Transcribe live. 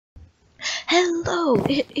Hello,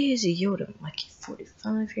 it is Yoda Mikey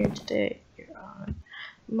 45 here today. Here on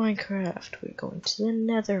Minecraft, we're going to the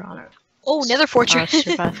Nether on our Nether fortress.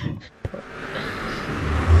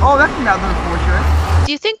 Oh, that's another fortress.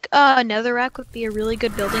 Do you think netherrack would be a really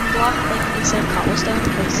good building block, like instead of cobblestone?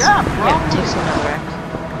 Because Yeah, it takes probably. a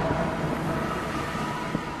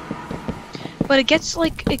netherrack. but it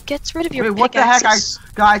gets rid of your Wait, what the heck? pickaxes.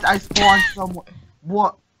 Guys, I spawned somewhere.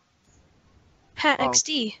 What? Ha, Oh.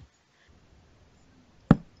 XD.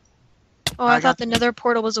 Oh, I thought the nether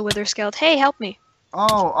portal was a wither skeleton. Hey, help me.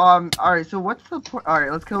 Oh, alright, so what's the point?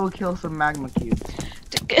 Alright, let's go kill some magma cubes.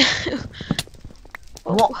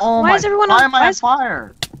 What? Oh why is everyone why on am I on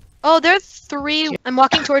fire? Oh, there are 3. I'm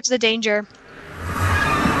walking towards the danger.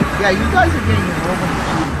 Yeah, you guys are getting a whole bunch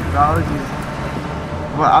of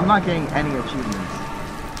achievements. Well, I'm not getting any achievements.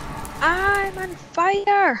 I'm on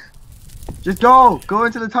fire. Just go! Go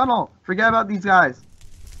into the tunnel! Forget about these guys.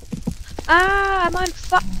 I'm on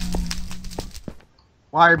fire.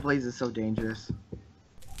 Why are blazes so dangerous?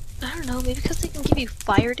 I don't know, maybe because they can give you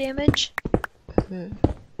fire damage.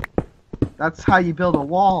 That's how you build a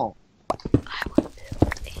wall. I would build a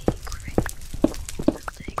great.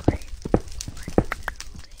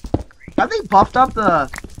 Have they buffed up the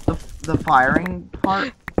firing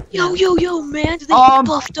part? Yo, man, did they get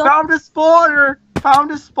buffed up? Found a spawner!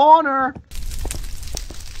 Found a spawner!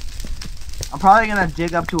 I'm probably gonna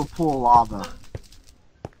dig up to a pool of lava.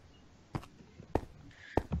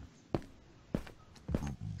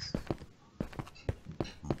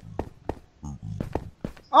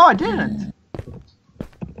 Oh, I didn't!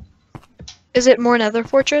 Is it more nether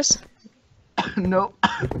fortress? Nope.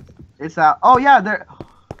 It's out. Oh yeah, there.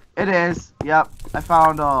 It is. Yep. I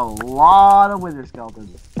found a lot of wither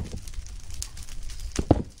skeletons.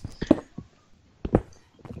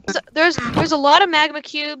 There's a lot of magma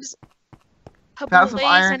cubes, a Found some blaze,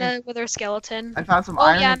 iron and a wither skeleton. I found some Oh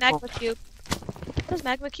iron. yeah, and magma cube. What does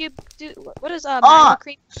magma cube do? What is Ah! magma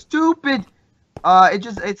creep? Stupid!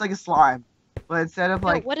 It's like a slime. But instead of No,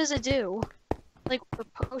 like what does it do? Like for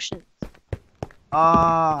potions.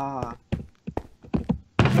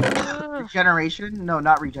 regeneration? No,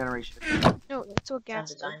 not regeneration. No, that's what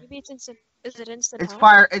gas does. Maybe it's instant. Is it instant? It's health?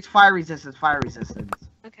 fire. It's fire resistance. Fire resistance.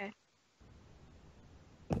 Okay.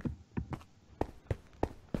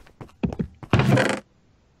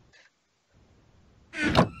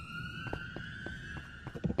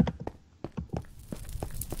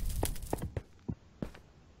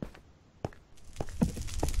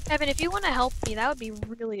 Evan, if you want to help me, that would be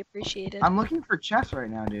really appreciated. I'm looking for chests right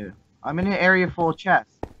now, dude. I'm in an area full of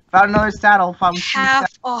chests. Found another saddle. Found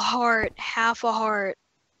Half a heart. Half a heart.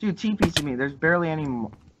 Dude, TP's to me. There's barely any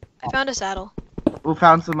more. I found a saddle. We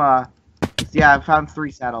found some. Yeah, I found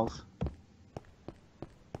 3 saddles.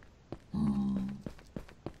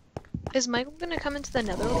 Is Michael gonna come into the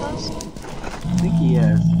nether with us? I think he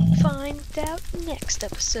is. Find out next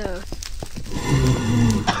episode.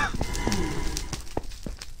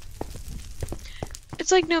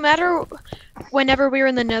 It's like no matter whenever we're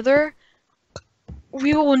in the nether,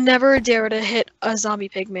 we will never dare to hit a zombie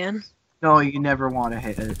pigman. No, you never want to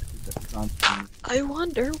hit it. I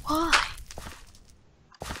wonder why.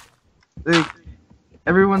 Like,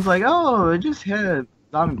 everyone's like, oh, just hit a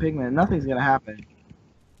zombie pigman. Nothing's gonna happen.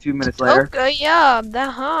 2 minutes later. Okay, yeah,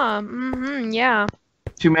 yeah.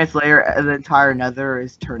 2 minutes later, the entire nether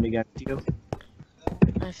is turned against you.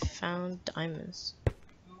 I found diamonds.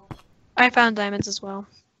 I found diamonds as well.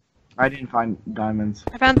 I didn't find diamonds.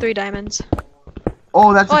 I found 3 diamonds.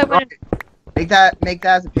 Oh, that's. Oh, I went. Make that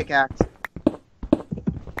as a pickaxe.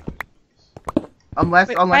 Unless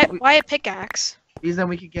Wait, we, why a pickaxe? because then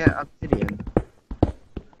we could get obsidian.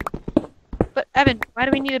 But Evan, why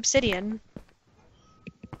do we need obsidian?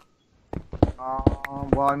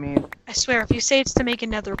 Well, I mean, I swear, if you say it's to make a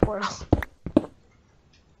nether portal.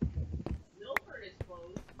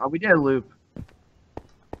 we did a loop.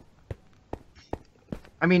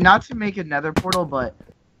 I mean, not to make a nether portal, but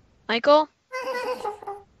Michael?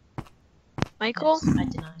 Michael? Yes, I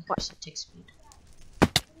did not increase the tick speed.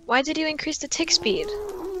 Why did you increase the tick speed?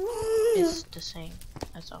 It's the same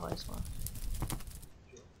as always was.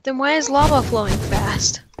 Then why is lava flowing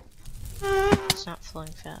fast? It's not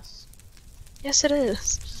flowing fast. Yes, it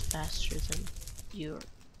is. It's faster than you're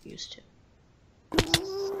used to.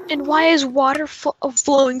 And why is water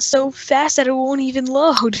flowing so fast that it won't even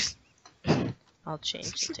load? I'll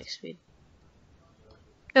change the tick speed.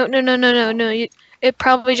 No. It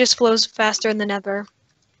probably just flows faster in the nether.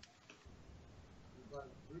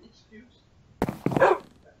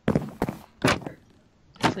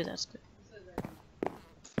 Hopefully that's good.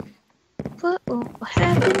 What will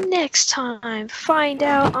happen next time? Find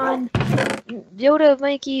out on Yoda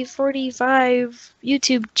Mikey 45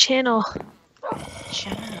 YouTube channel.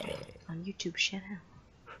 Shout out on YouTube. Shout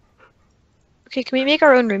out. Okay, can we make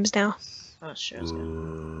our own rooms now? Oh, sure. It's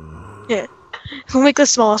good. Yeah. We'll make the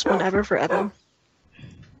smallest one ever for Evan.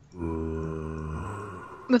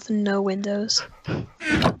 With no windows. No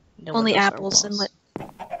Only windows or apples and walls.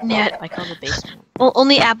 yeah. I call the basement.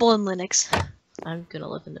 Only Apple and Linux. I'm gonna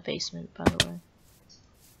live in the basement, by the way.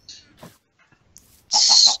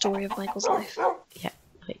 Story of Michael's life.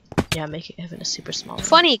 Yeah, make Evan a super small room.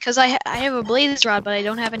 Funny, because I have a blaze rod, but I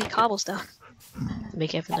don't have any cobblestone.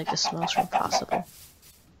 Make Evan like the smallest room possible.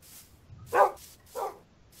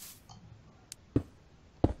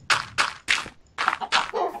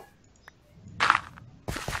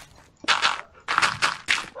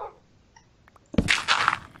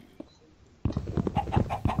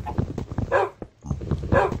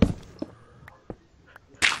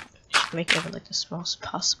 Make Evan like the smallest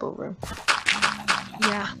possible room.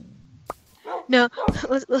 Yeah. No,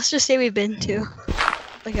 let's just say we've been to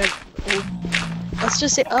like a. Let's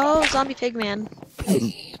just say, oh, zombie pig man.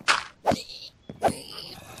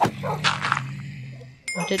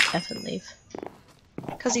 Why did Evan leave?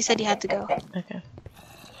 Because he said he had to go. Okay.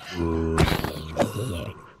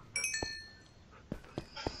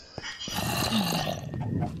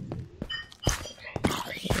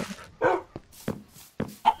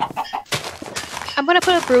 I'm gonna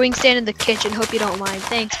put a brewing stand in the kitchen. Hope you don't mind.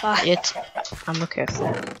 Thanks, bye. I'm okay with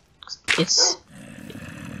that. It's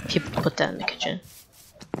people put that in the kitchen.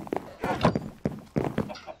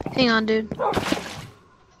 Hang on, dude.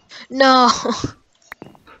 No.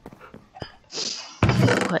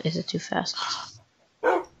 What, is it too fast?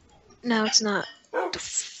 No, it's not.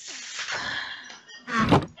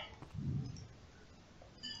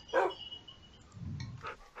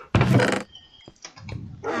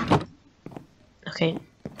 Okay,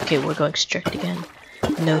 we're going strict again.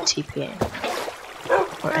 No TPing.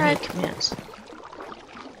 Or any Alright. commands.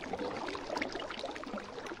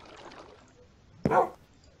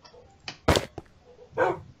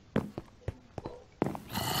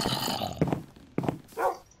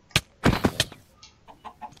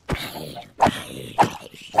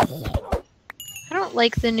 I don't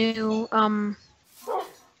like the new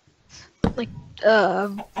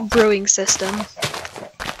brewing system.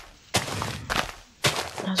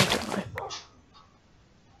 How's it doing?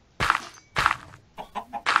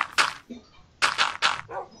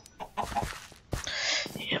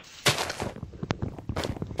 Yep.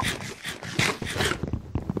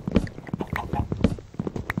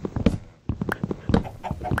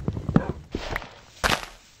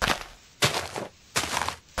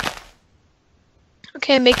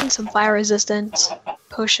 Okay, I'm making some fire resistance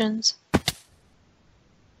potions.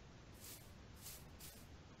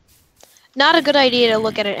 Not a good idea to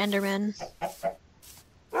look at an Enderman.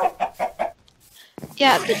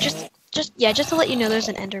 Yeah, but just to let you know, there's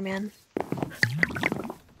an Enderman.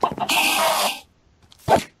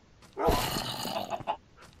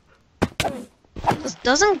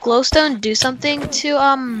 Doesn't glowstone do something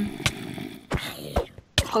to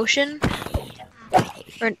potion?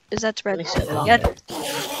 Or is that red? Yeah,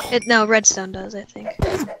 no, redstone does, I think.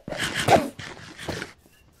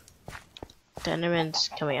 The Enderman's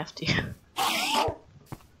coming after you.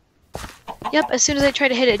 Yep, as soon as I try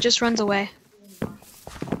to hit it, it just runs away.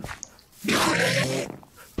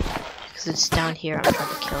 Because it's down here, I'm trying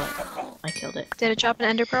to kill it. I killed it. Did it drop an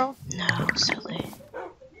ender pearl? No, silly.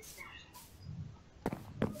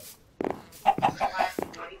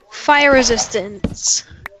 Fire resistance.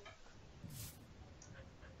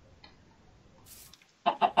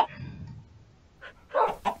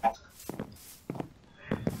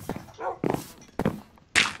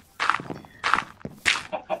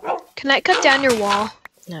 Can I cut down your wall?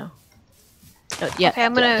 No. Oh, yeah, Okay,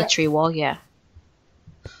 I'm gonna- the tree wall, yeah.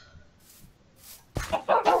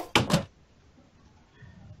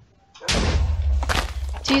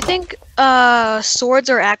 Do you think swords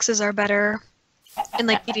or axes are better in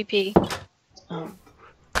like PvP?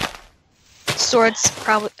 Swords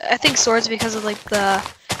probably. I think swords because of like the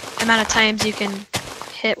amount of times you can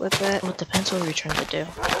hit with it, Well, it depends what you're trying to do.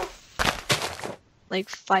 like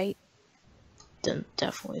fight. Then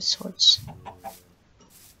definitely swords.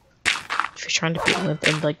 If you're trying to be limp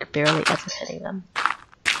and like barely ever hitting them.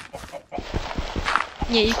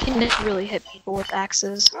 Yeah, you can really hit people with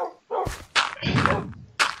axes.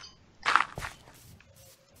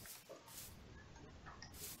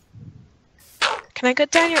 Can I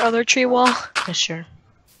cut down your other tree wall? Yeah, sure.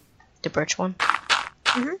 The birch one?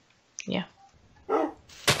 Mhm. Yeah.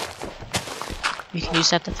 You can use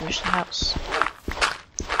that to finish the house.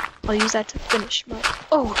 I'll use that to finish my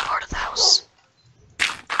part of the house.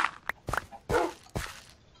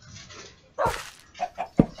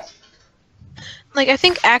 Like, I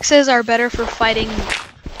think axes are better for fighting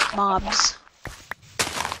mobs.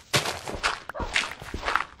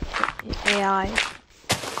 AI.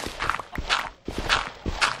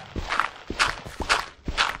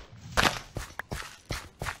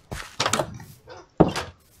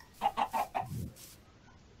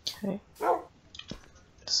 Okay.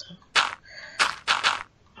 So.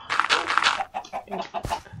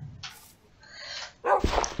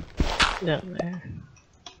 Down there.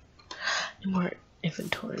 More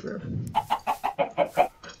inventory room.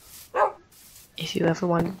 If you ever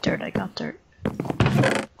wanted dirt, I got dirt.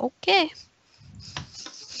 Okay.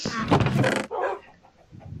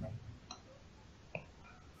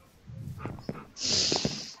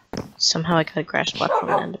 Somehow I got a grass block from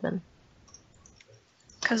an enderman.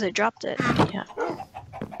 Because it dropped it. Yeah.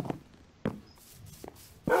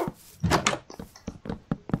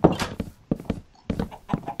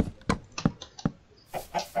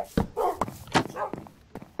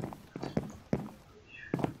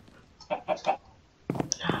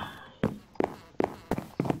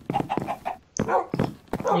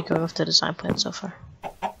 You go off the design plan so far.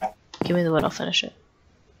 Give me the wood, I'll finish it.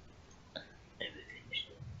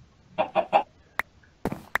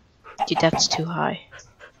 Dude, that's too high.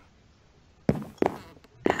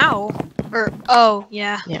 Ow. Or, oh,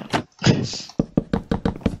 yeah. Yeah.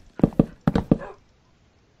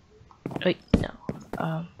 Wait,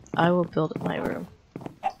 no. I will build my room.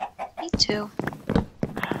 Me too.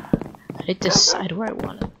 I decide where I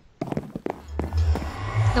want it.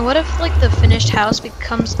 And what if, like, the finished house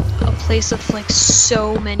becomes a place of, like,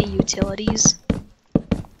 so many utilities?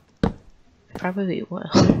 Probably will.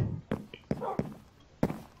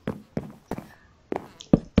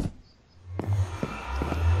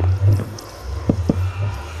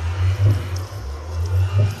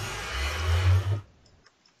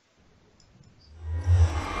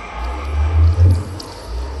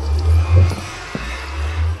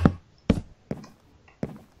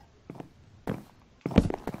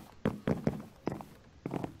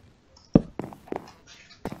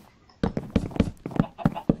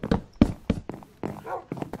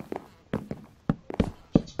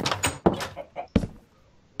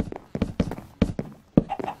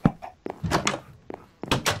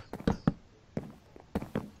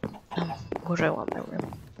 Where do I want my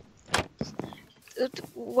room?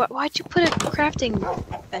 Why'd you put a crafting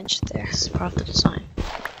bench there? This is part of the design.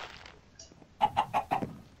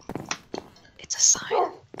 It's a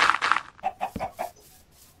sign.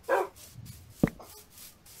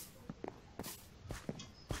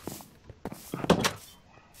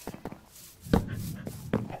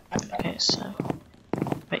 Okay, so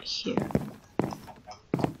right here.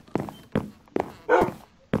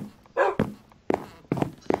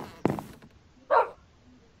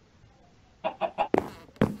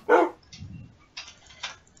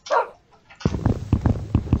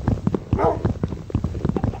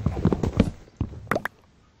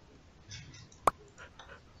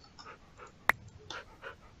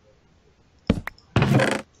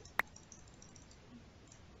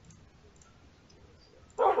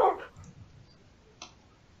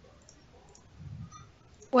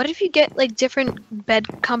 What if you get, like, different bed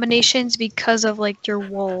combinations because of, like, your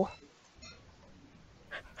wool?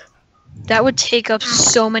 That would take up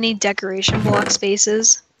so many decoration block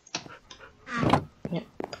spaces. Yep.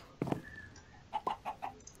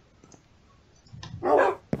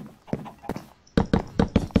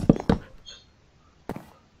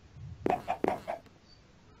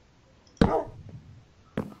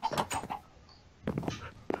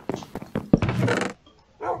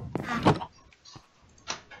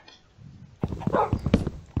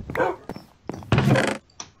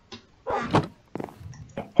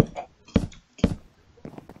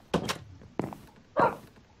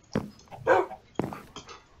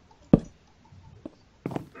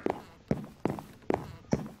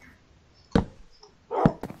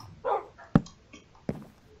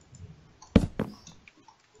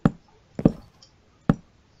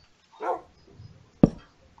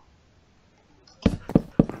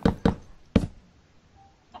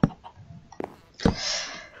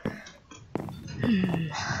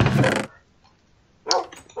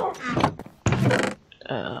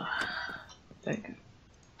 There you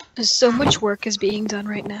go. So much work is being done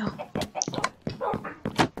right now.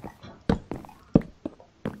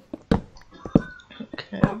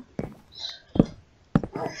 Okay.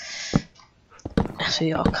 So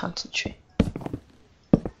y'all concentrate.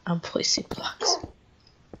 I'm placing blocks.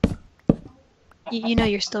 You know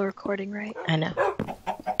you're still recording, right? I know.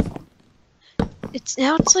 It's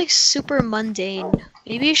like super mundane.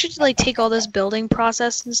 Maybe you should like take all this building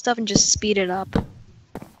process and stuff and just speed it up.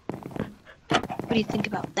 What do you think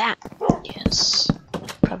about that? Yes.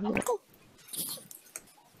 Probably.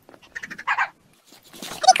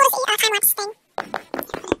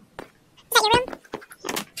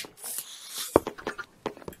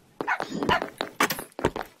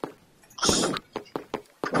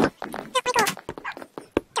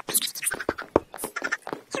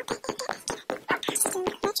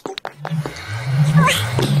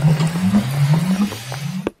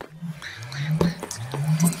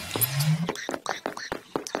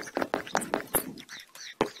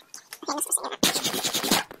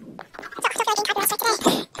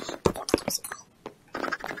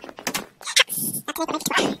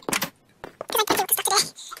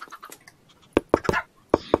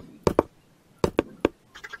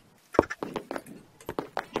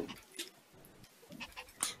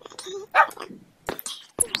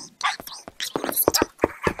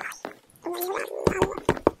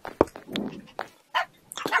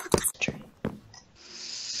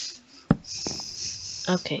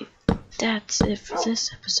 Okay, that's it for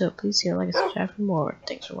this episode. Please see like and subscribe for more.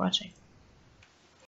 Thanks for watching.